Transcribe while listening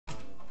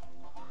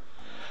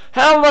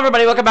Hello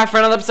everybody, welcome back for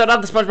another episode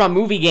of the Spongebob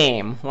movie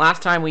game.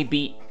 Last time we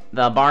beat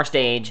the bar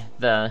stage,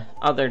 the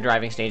other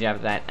driving stage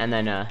after that, and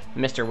then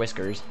Mr.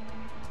 Whiskers.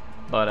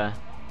 But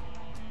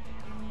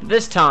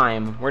this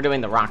time we're doing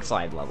the rock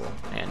slide level,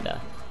 and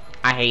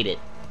I hate it.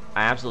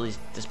 I absolutely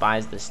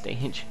despise this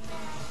stage.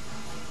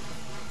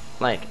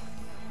 Like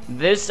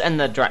this and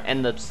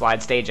the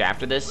slide stage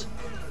after this,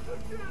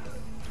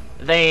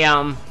 they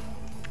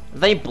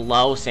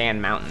blow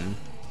Sand Mountain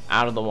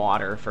out of the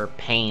water for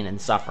pain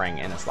and suffering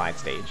in a slide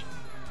stage.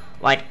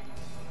 Like,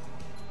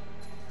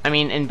 I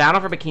mean, in Battle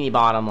for Bikini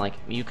Bottom, like,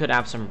 you could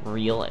have some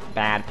real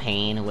bad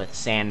pain with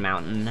Sand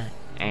Mountain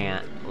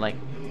and, like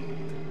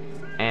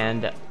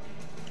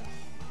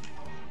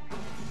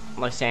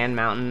Sand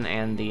Mountain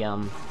and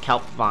the,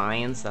 kelp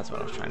vines. That's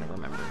what I was trying to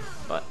remember.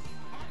 But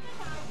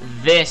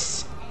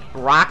this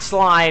rock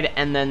slide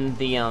and then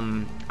the,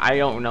 I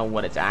don't know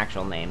what its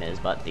actual name is,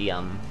 but the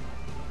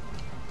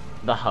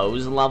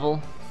hose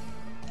level,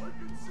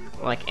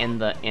 like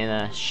in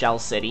a Shell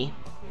City.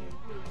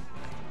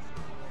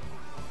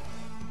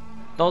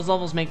 Those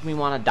levels make me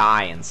want to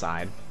die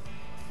inside.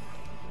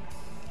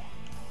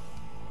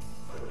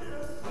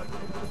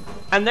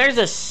 And there's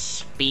a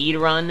speed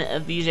run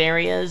of these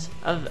areas,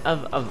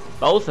 of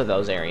both of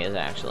those areas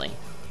actually.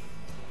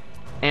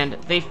 And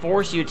they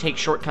force you to take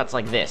shortcuts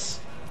like this.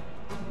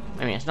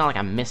 I mean, it's not like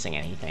I'm missing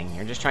anything.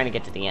 You're just trying to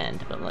get to the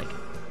end, but like,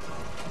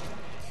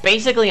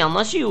 basically,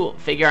 unless you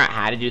figure out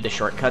how to do the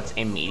shortcuts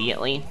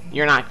immediately,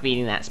 you're not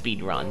beating that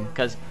speed run,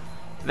 because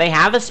they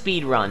have a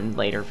speed run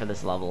later for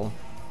this level.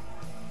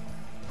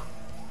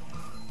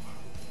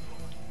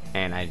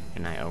 And I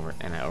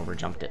over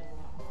jumped it.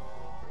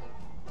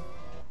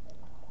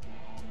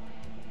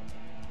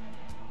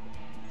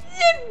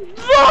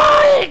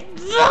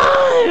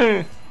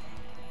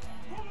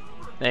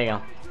 There you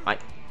go. Like,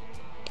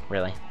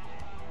 really?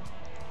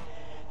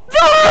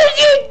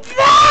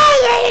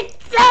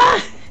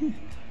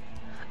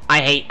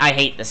 I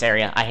hate this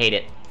area. I hate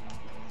it.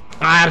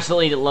 I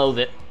absolutely loathe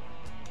it.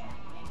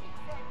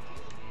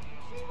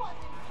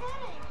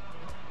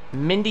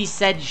 Mindy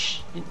said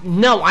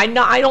no, I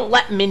don't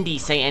let Mindy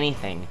say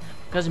anything.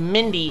 Because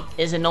Mindy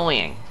is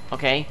annoying,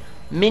 okay?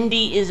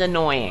 Mindy is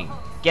annoying.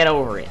 Get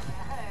over it.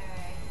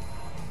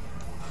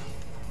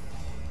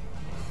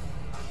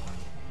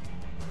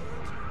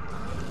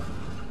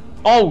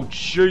 Oh,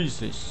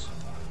 Jesus.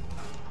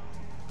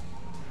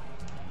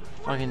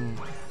 Fucking...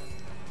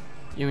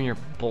 you and your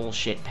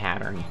bullshit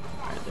pattern.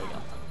 Alright, there you go.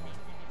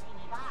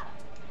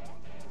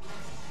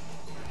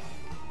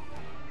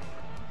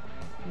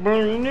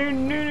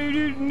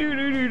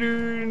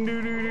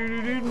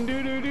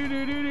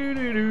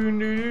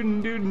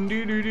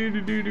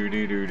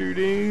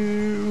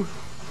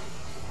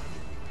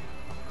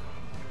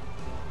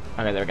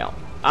 Okay, there we go.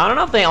 I don't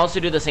know if they also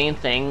do the same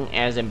thing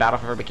as in Battle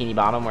for Bikini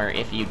Bottom, where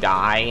if you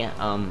die,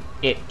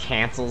 it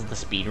cancels the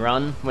speed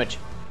run, which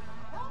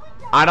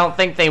I don't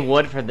think they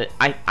would for the...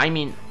 I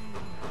mean,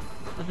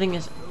 the thing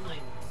is,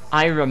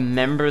 I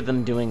remember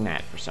them doing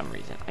that for some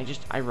reason.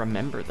 I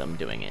remember them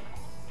doing it.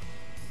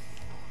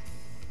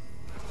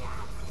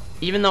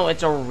 Even though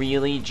it's a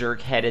really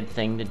jerk-headed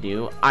thing to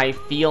do, I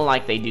feel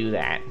like they do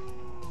that.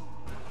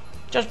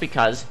 Just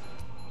because.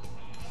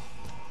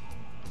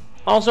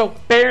 Also,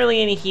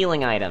 barely any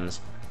healing items.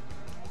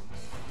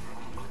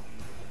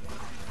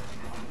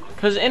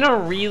 Because in a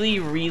really,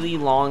 really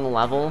long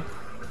level,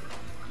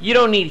 you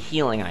don't need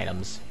healing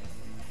items.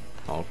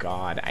 Oh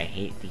god, I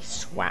hate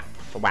these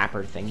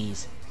thwapper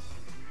thingies.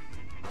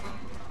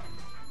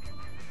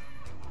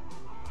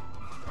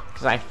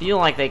 Because I feel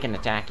like they can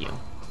attack you.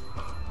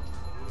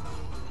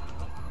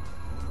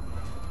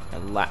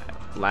 Left.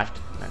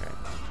 Okay.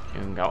 You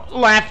can go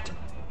left.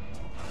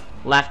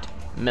 Left.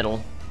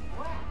 Middle.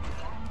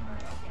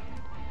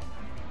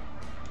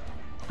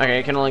 Okay,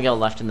 you can only go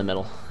left in the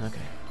middle. Okay.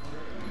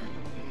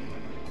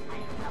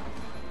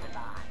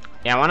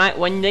 Yeah,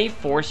 when they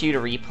force you to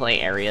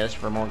replay areas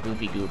for more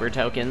Goofy Goober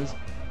tokens,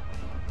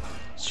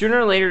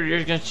 sooner or later you're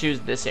just gonna choose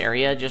this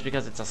area just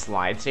because it's a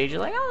slide stage. You're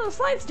like, oh, the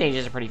slide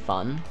stages are pretty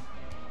fun.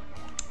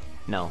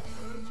 No.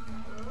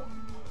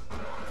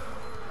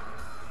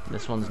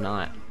 This one's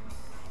not.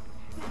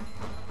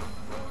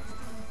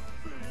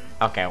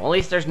 Okay, well at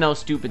least there's no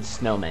stupid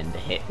snowmen to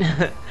hit.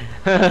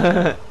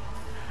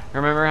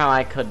 Remember how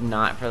I could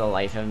not for the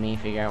life of me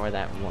figure out where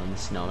that one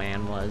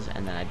snowman was,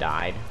 and then I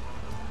died?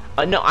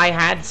 No, I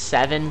had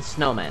 7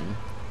 snowmen,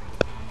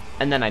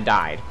 and then I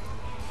died.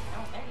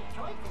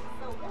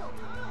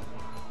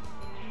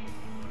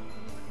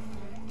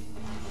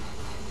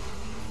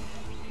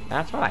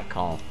 That's what I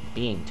call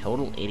being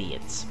total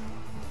idiots.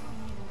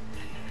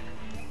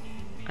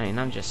 I mean,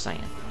 I'm just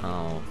saying.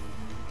 Oh,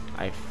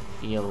 I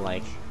feel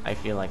like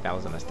that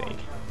was a mistake.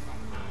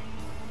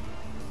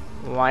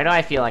 Why do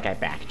I feel like I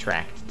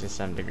backtracked to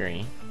some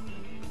degree?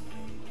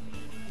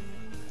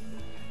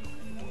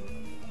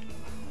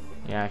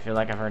 Yeah, I feel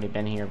like I've already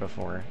been here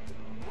before.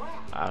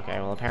 Okay,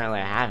 well apparently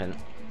I haven't,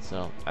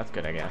 so that's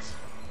good, I guess.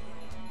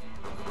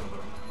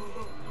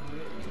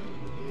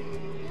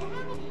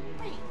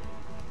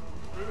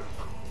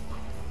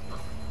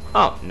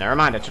 Oh, never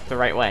mind. I took the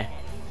right way.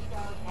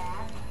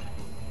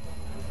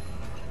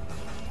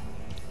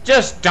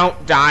 Just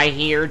don't die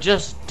here.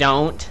 Just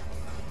don't.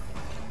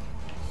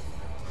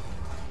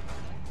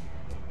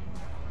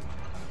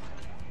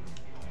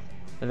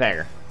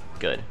 There.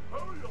 Good.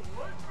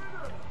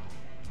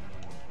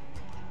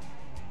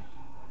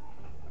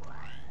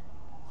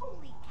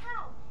 Holy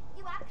cow!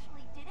 You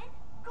actually did it?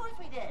 Of course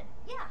we did.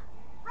 Yeah,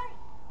 right.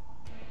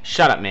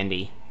 Shut up,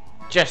 Mindy.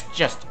 Just...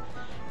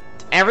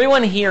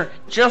 Everyone here,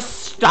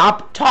 just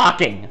stop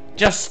talking.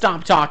 Just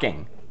stop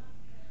talking.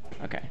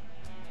 Okay.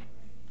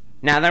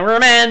 Now that we're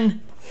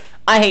men,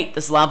 I hate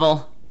this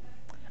level.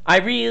 I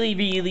really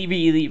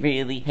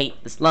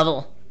hate this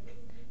level.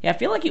 Yeah, I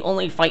feel like you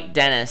only fight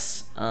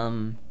Dennis,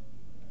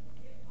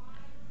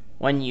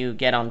 when you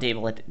get on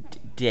David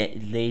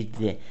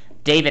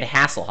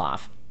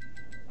Hasselhoff.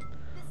 This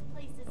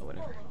place is full of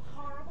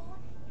horrible,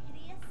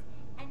 hideous,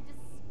 and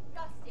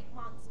disgusting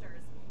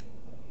monsters.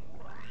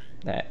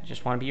 That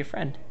just want to be your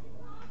friend.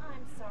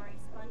 I'm sorry,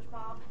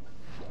 Spongebob.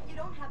 You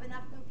don't have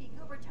enough Goofy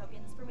Goober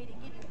tokens for me to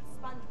give you the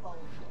Sponge Bowl.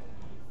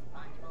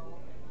 Sponge Bowl?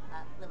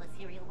 Will a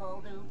cereal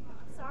bowl do?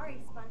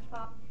 Sorry,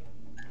 Spongebob.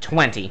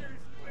 20.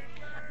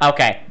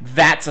 Okay,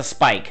 that's a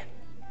spike.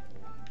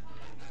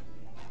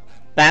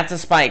 That's a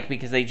spike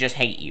because they just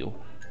hate you.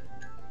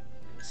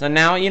 So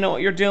now you know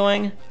what you're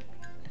doing?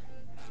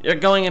 You're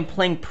going and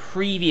playing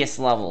previous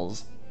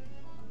levels.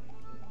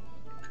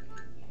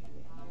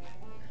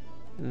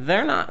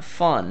 They're not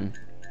fun.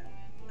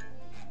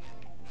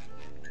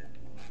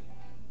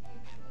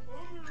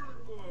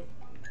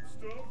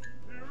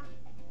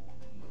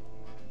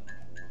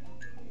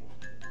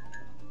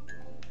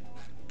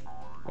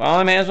 Well,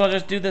 I may as well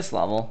just do this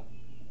level.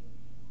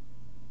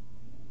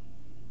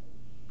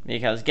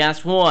 Because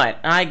guess what?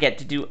 I get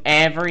to do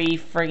every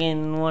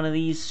friggin' one of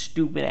these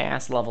stupid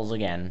ass levels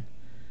again.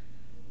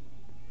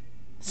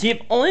 See,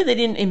 if only they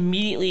didn't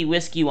immediately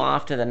whisk you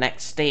off to the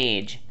next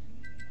stage.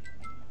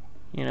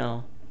 You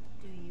know.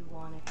 Do you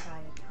want to try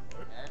it?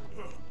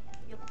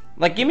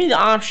 Like, give me the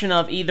option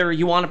of either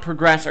you want to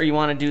progress or you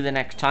want to do the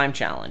next time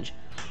challenge.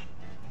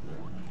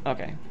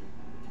 Okay.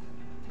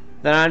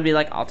 Then I'd be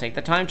like, I'll take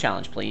the time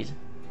challenge, please.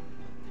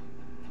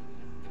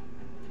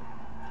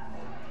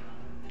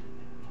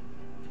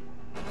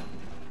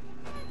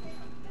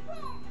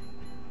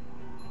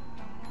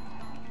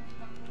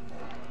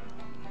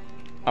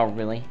 Oh,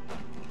 really?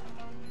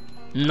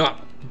 No.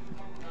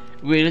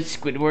 Will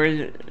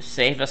Squidward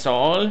save us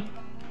all?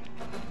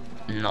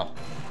 No.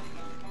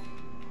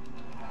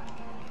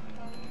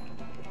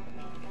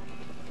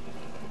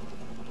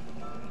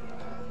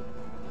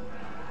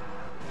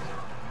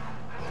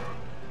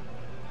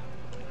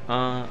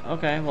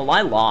 Okay, well,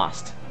 I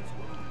lost.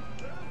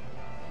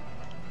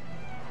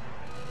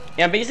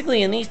 Yeah,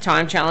 basically, in these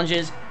time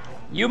challenges,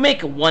 you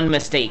make one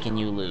mistake and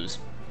you lose.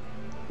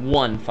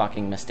 One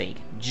fucking mistake.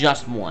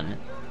 Just one.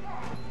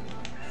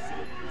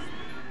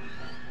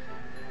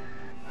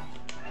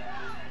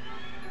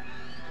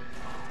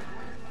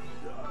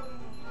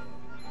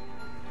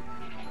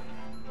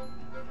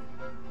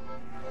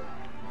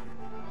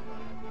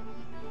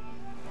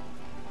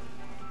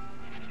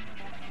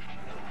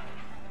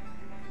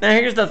 Now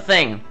here's the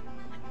thing.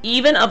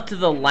 Even up to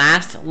the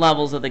last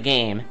levels of the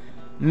game,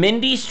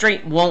 Mindy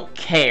straight won't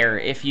care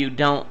if you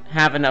don't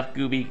have enough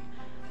Goofy...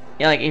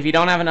 Yeah, like, if you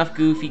don't have enough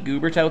Goofy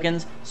Goober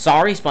tokens.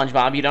 Sorry,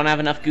 SpongeBob, you don't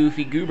have enough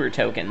Goofy Goober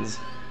tokens.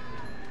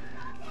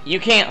 You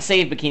can't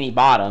save Bikini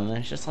Bottom.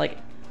 It's just like...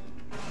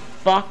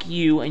 Fuck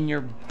you and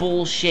your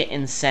bullshit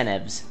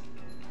incentives.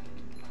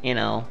 You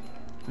know?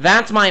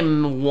 That's my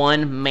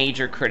one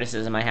major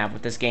criticism I have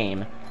with this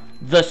game.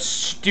 The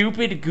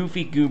stupid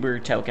Goofy Goober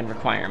token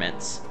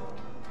requirements.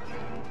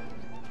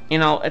 You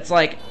know, it's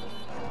like...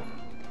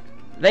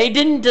 They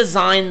didn't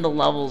design the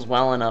levels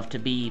well enough to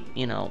be,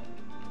 you know...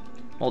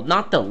 Well,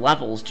 not the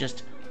levels,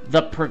 just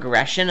the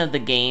progression of the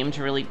game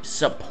to really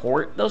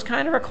support those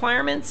kind of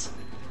requirements.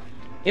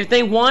 If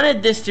they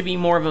wanted this to be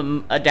more of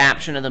an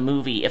adaptation of the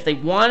movie, if they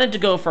wanted to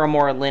go for a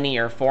more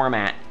linear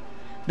format,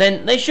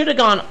 then they should have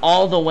gone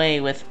all the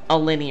way with a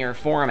linear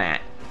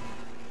format.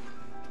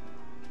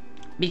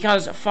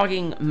 Because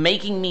fucking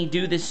making me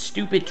do this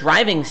stupid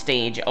driving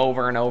stage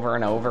over and over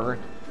and over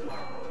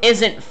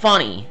isn't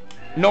funny.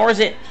 Nor is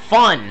it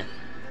fun.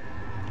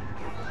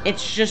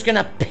 It's just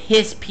gonna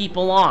piss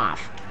people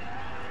off.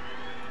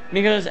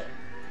 Because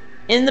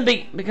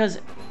because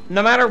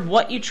no matter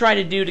what you try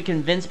to do to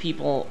convince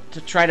people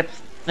to try to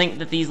think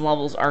that these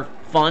levels are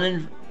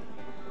fun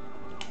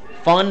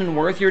and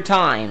worth your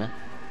time,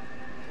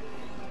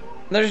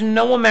 there's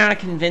no amount of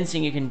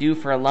convincing you can do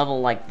for a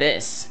level like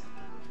this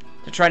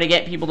to try to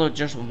get people to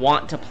just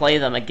want to play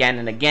them again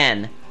and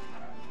again,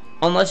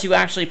 unless you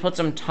actually put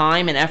some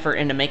time and effort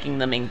into making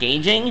them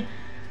engaging.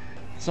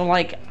 So,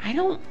 like, I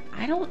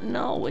don't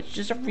know. It's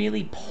just a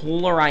really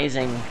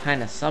polarizing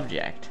kind of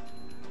subject.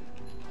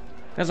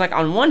 Because, like,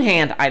 on one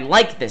hand, I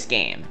like this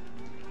game.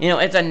 You know,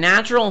 it's a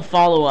natural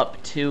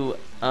follow-up to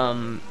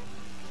Battle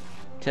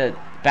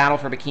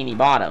for Bikini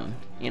Bottom,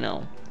 you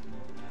know.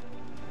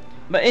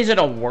 But is it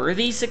a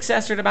worthy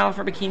successor to Battle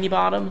for Bikini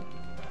Bottom?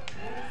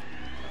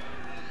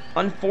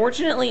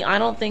 Unfortunately, I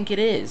don't think it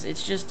is.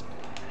 It's just...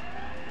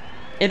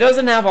 it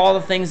doesn't have all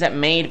the things that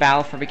made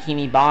Battle for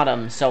Bikini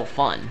Bottom so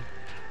fun.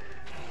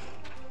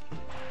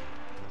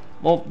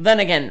 Well, then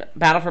again,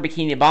 Battle for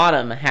Bikini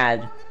Bottom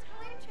had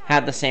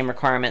the same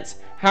requirements.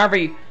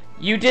 However,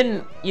 you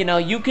didn't, you know,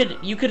 you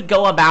could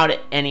go about it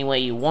any way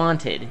you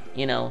wanted,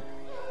 you know.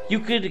 You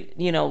could,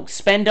 you know,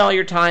 spend all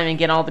your time and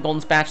get all the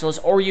golden spatulas,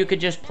 or you could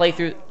just play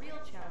through...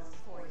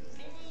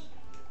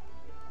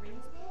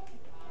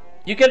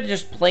 you could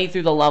just play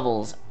through the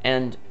levels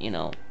and, you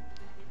know,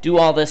 do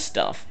all this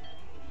stuff.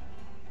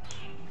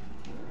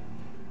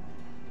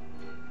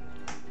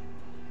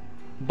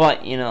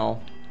 But, you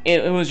know,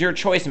 it was your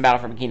choice in Battle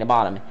for Bikini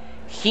Bottom.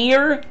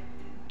 Here,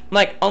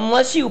 like,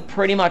 unless you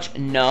pretty much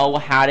know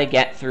how to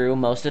get through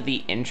most of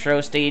the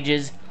intro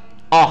stages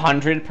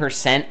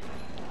 100%,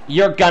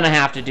 you're gonna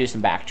have to do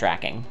some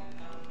backtracking.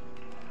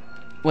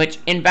 Which,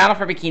 in Battle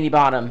for Bikini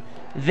Bottom,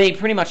 they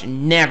pretty much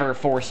never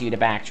force you to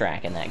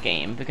backtrack in that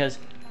game, because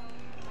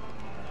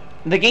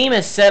the game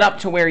is set up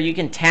to where you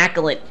can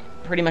tackle it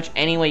pretty much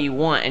any way you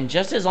want, and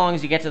just as long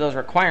as you get to those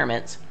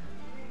requirements,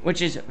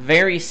 which is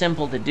very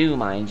simple to do,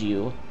 mind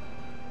you,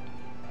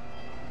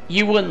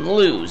 you wouldn't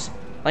lose.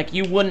 Like,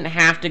 you wouldn't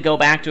have to go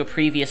back to a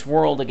previous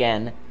world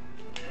again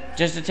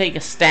just to take a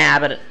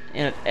stab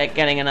at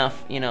getting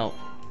enough, you know,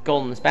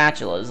 golden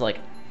spatulas. Like,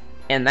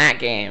 in that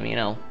game, you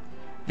know.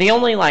 The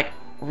only, like,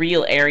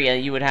 real area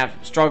you would have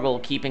struggle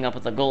keeping up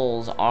with the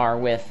goals are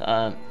with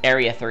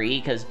Area 3,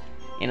 because,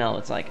 you know,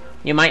 it's like,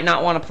 you might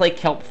not want to play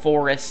Kelp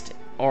Forest,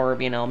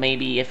 or, you know,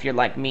 maybe if you're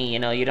like me, you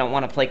know, you don't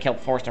want to play Kelp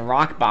Forest and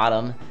Rock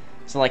Bottom,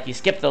 so, like, you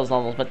skip those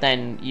levels, but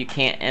then you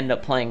can't end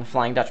up playing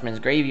Flying Dutchman's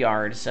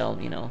Graveyard, so,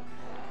 you know,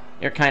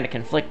 you're kind of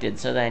conflicted,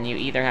 so then you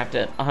either have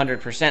to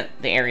 100%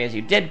 the areas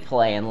you did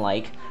play and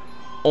like,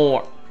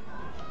 or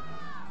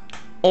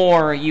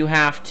you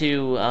have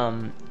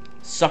to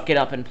suck it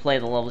up and play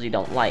the levels you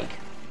don't like,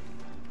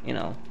 you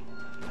know.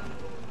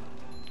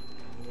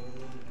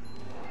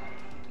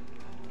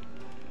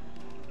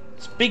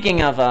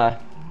 Speaking of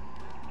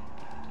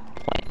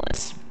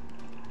pointless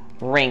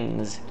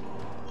rings,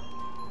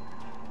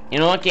 you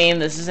know what game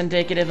this is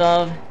indicative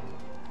of?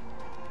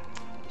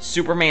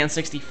 Superman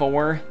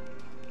 64.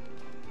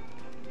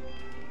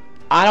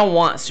 I don't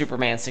want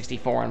Superman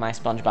 64 in my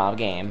SpongeBob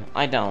game.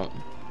 I don't.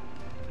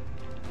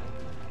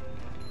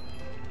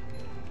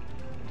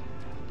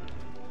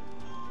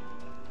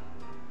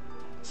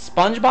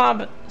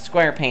 SpongeBob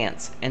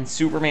SquarePants and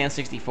Superman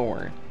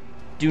 64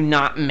 do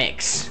not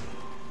mix.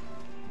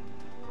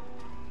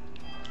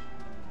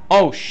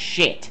 Oh,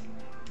 shit.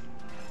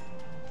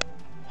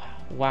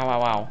 Wow,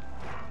 wow, wow.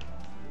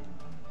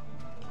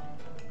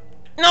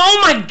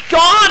 Oh my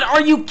god,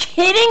 are you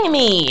kidding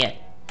me?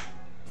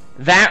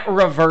 That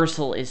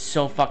reversal is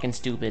so fucking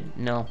stupid.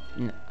 No.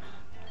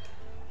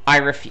 I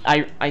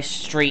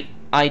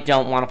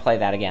don't want to play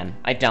that again.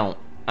 I don't.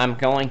 I'm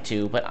going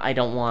to, but I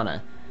don't want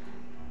to.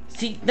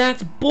 See,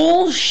 that's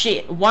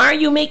bullshit. Why are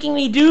you making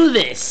me do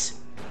this?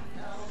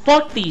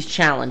 Fuck these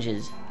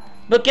challenges.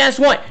 But guess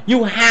what?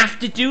 You have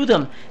to do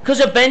them. Because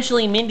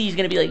eventually Mindy's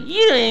going to be like,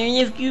 you don't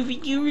even have Goofy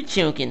Goober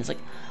tokens. Like,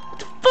 what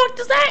the fuck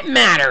does that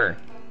matter?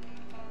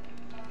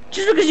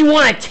 Just because you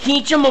want to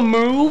teach them a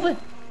move?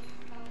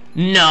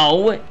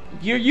 No.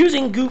 You're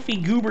using Goofy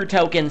Goober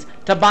tokens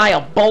to buy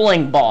a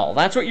bowling ball.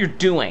 That's what you're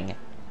doing.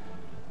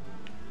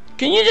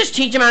 Can you just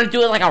teach them how to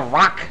do it like a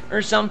rock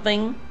or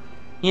something?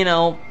 You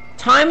know,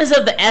 time is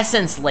of the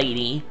essence,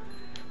 lady.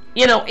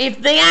 You know,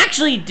 if they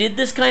actually did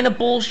this kind of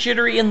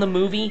bullshittery in the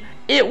movie,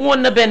 it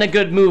wouldn't have been a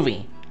good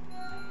movie.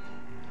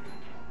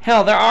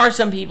 Hell, there are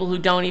some people who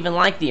don't even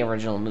like the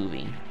original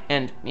movie.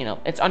 And, you know,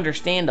 it's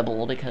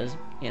understandable because,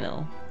 you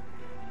know,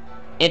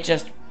 it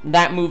just,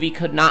 that movie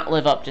could not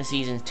live up to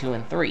seasons 2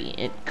 and 3.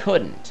 It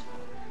couldn't.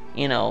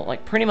 You know,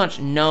 like, pretty much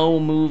no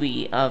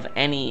movie of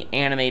any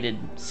animated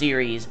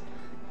series,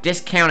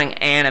 discounting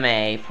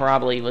anime,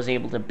 probably was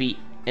able to beat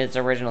its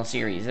original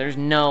series. There's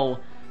no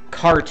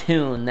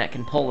cartoon that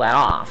can pull that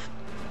off.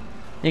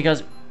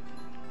 Because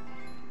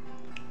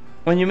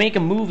when you make a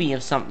movie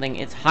of something,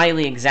 it's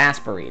highly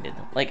exasperated.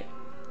 Like,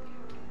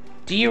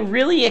 do you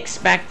really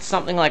expect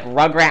something like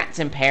Rugrats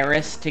in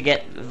Paris to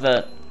get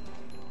the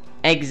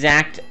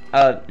exact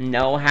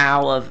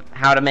know-how of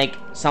how to make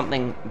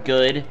something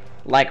good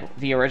like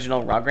the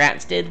original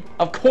Rugrats did?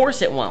 Of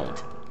course it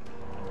won't.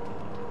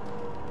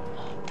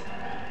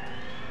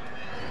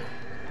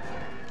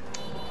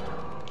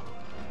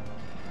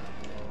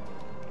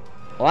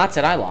 Well, that's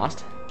it, I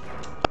lost.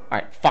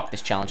 Alright, fuck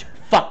this challenge.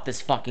 Fuck this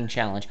fucking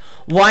challenge.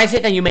 Why is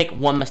it that you make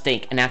one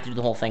mistake and have to do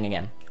the whole thing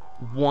again?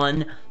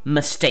 One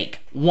mistake.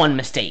 One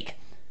mistake.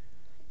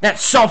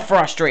 That's so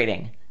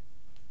frustrating.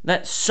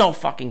 That's so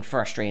fucking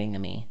frustrating to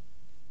me.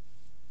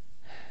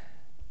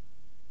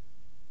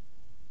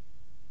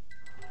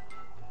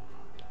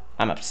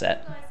 I'm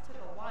upset.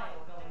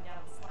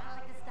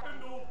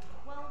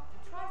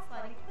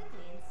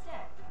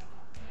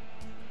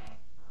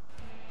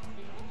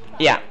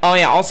 Yeah. Oh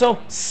yeah. Also,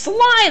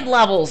 slide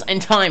levels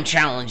and time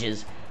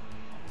challenges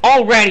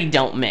already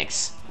don't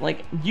mix.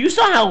 Like, you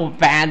saw how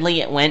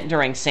badly it went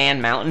during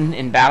Sand Mountain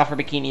in Battle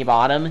for Bikini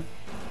Bottom.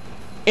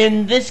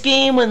 In this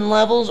game, when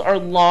levels are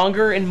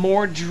longer and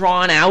more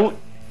drawn out,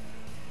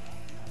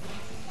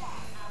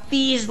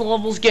 these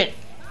levels get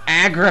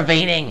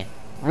aggravating.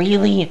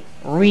 Really,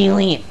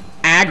 really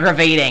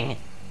aggravating.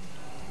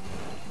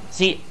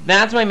 See,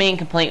 that's my main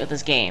complaint with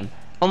this game.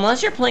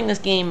 Unless you're playing this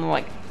game,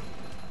 like...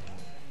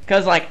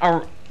 Because, like,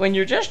 when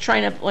you're just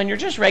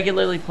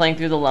regularly playing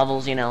through the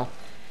levels, you know,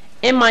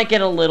 it might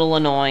get a little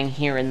annoying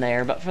here and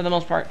there, but for the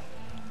most part,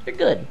 you're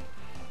good.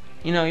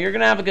 You know, you're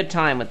gonna have a good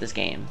time with this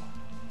game.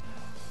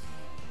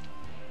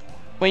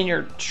 When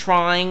you're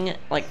trying,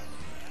 like,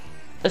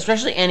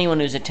 especially anyone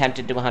who's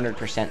attempted to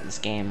 100% this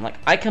game, like,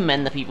 I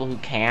commend the people who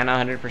can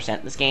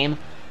 100% this game,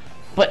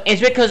 but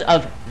it's because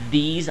of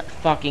these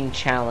fucking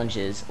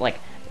challenges, like,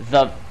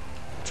 the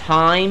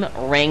time,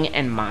 ring,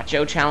 and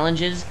macho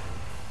challenges.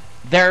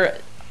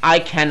 I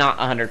cannot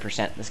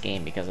 100% this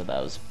game because of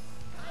those.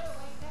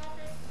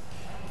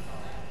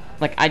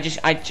 Like, I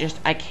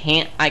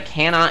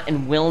cannot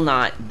and will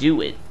not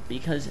do it,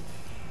 because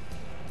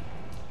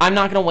I'm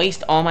not gonna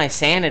waste all my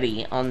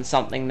sanity on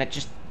something that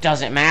just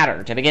doesn't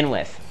matter to begin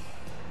with.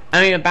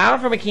 I mean, Battle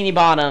for Bikini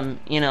Bottom,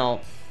 you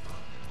know,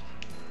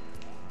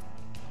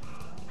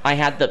 I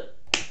had that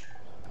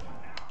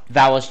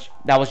was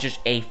just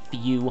a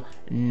few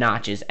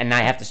notches, and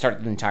I have to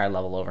start the entire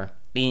level over.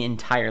 The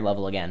entire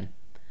level again.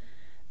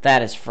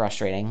 That is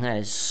frustrating. That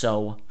is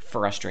so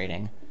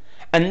frustrating.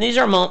 And these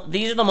are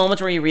the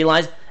moments where you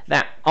realize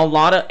that a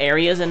lot of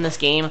areas in this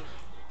game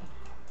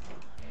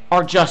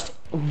are just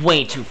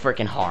way too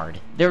freaking hard.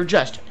 They're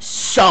just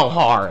so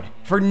hard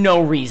for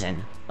no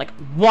reason. Like,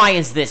 why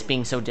is this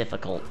being so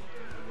difficult?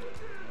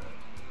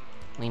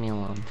 Leave me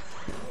alone.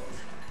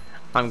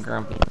 I'm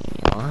grumpy.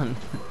 Leave me alone.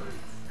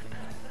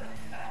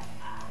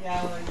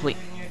 Yeah, well, Please.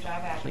 you're doing your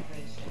job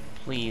application.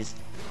 Please.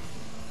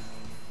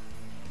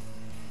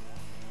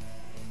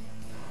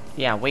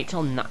 Yeah, wait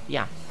till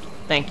yeah,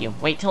 thank you.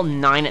 Wait till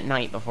 9 at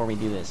night before we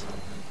do this.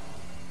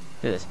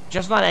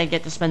 Just so that I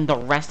get to spend the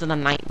rest of the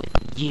night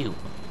with you.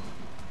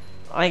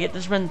 I get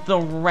to spend the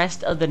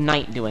rest of the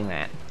night doing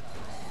that.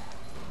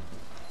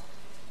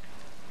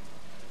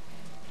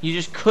 You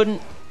just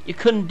couldn't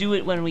do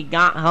it when we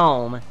got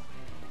home.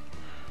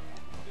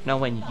 No,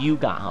 when you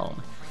got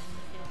home.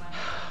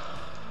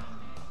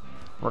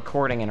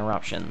 Recording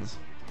interruptions.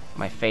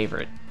 My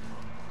favorite.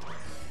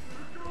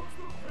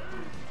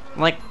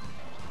 Like,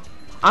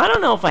 I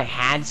don't know if I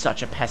had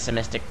such a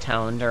pessimistic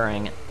tone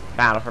during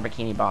Battle for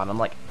Bikini Bottom.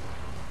 Like,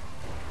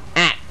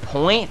 at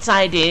points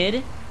I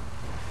did.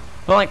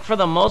 But, like, for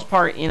the most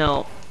part, you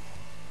know,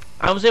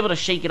 I was able to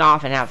shake it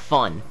off and have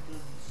fun.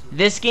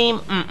 This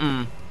game,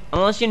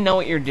 unless you know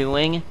what you're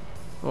doing,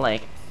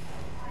 like,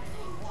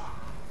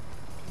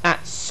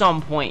 at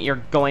some point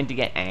you're going to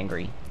get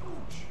angry.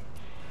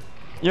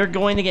 You're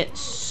going to get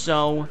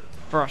so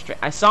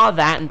frustrated. I saw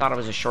that and thought it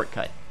was a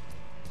shortcut.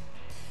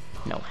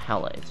 No,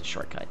 hella, it's a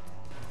shortcut.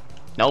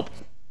 Nope.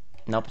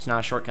 Nope, it's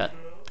not a shortcut.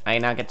 I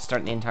now get to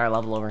start the entire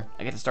level over.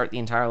 I get to start the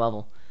entire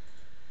level.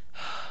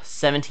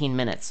 17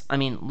 minutes. I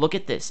mean, look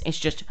at this. It's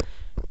just,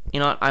 you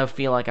know what? I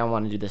feel like I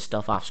want to do this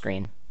stuff off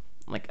screen.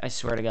 Like, I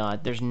swear to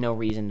God, there's no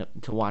reason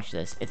to watch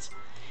this.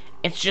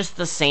 It's just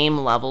the same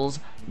levels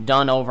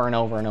done over and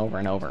over and over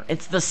and over.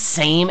 It's the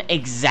same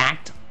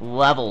exact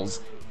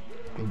levels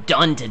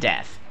done to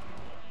death.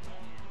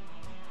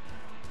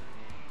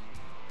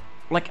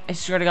 Like, I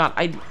swear to God,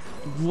 I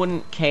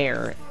wouldn't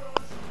care,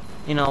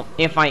 you know,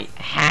 if I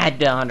had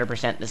to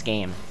 100% this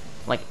game.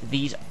 Like,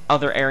 these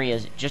other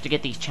areas, just to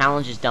get these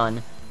challenges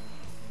done.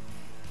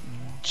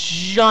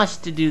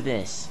 Just to do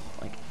this.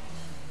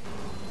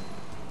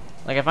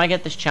 Like, if I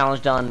get this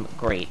challenge done,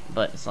 great.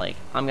 But it's like,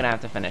 I'm gonna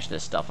have to finish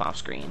this stuff off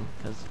screen.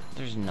 Because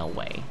there's no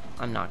way.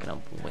 I'm not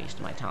gonna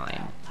waste my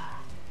time.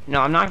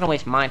 No, I'm not gonna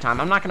waste my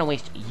time. I'm not gonna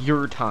waste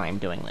your time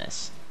doing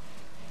this.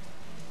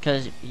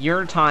 Because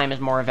your time is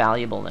more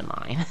valuable than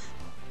mine.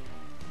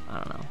 I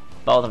don't know.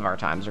 Both of our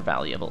times are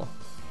valuable.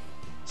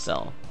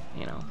 So,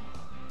 you know.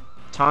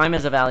 Time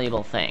is a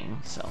valuable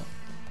thing, so.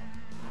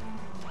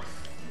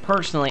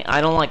 Personally,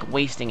 I don't like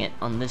wasting it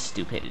on this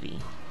stupidity.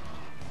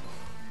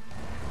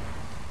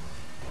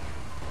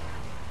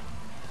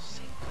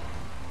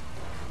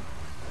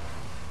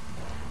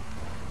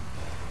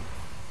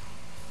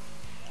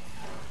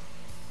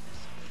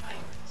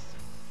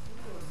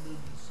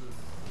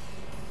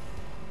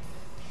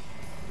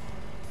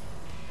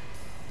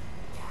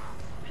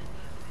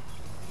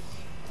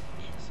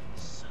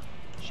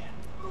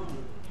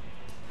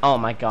 Oh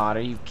my God,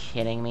 are you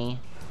kidding me?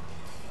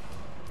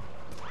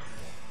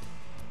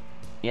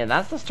 Yeah,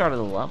 that's the start of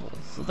the level,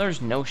 so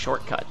there's no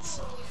shortcuts.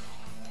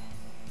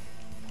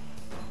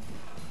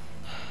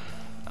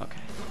 Okay.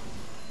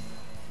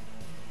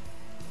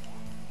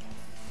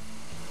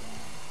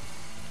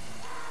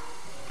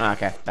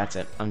 Okay, that's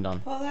it. I'm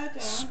done. Pull that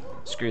down.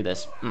 Screw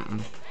this.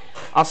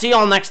 I'll see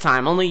y'all next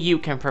time. Only you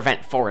can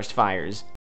prevent forest fires.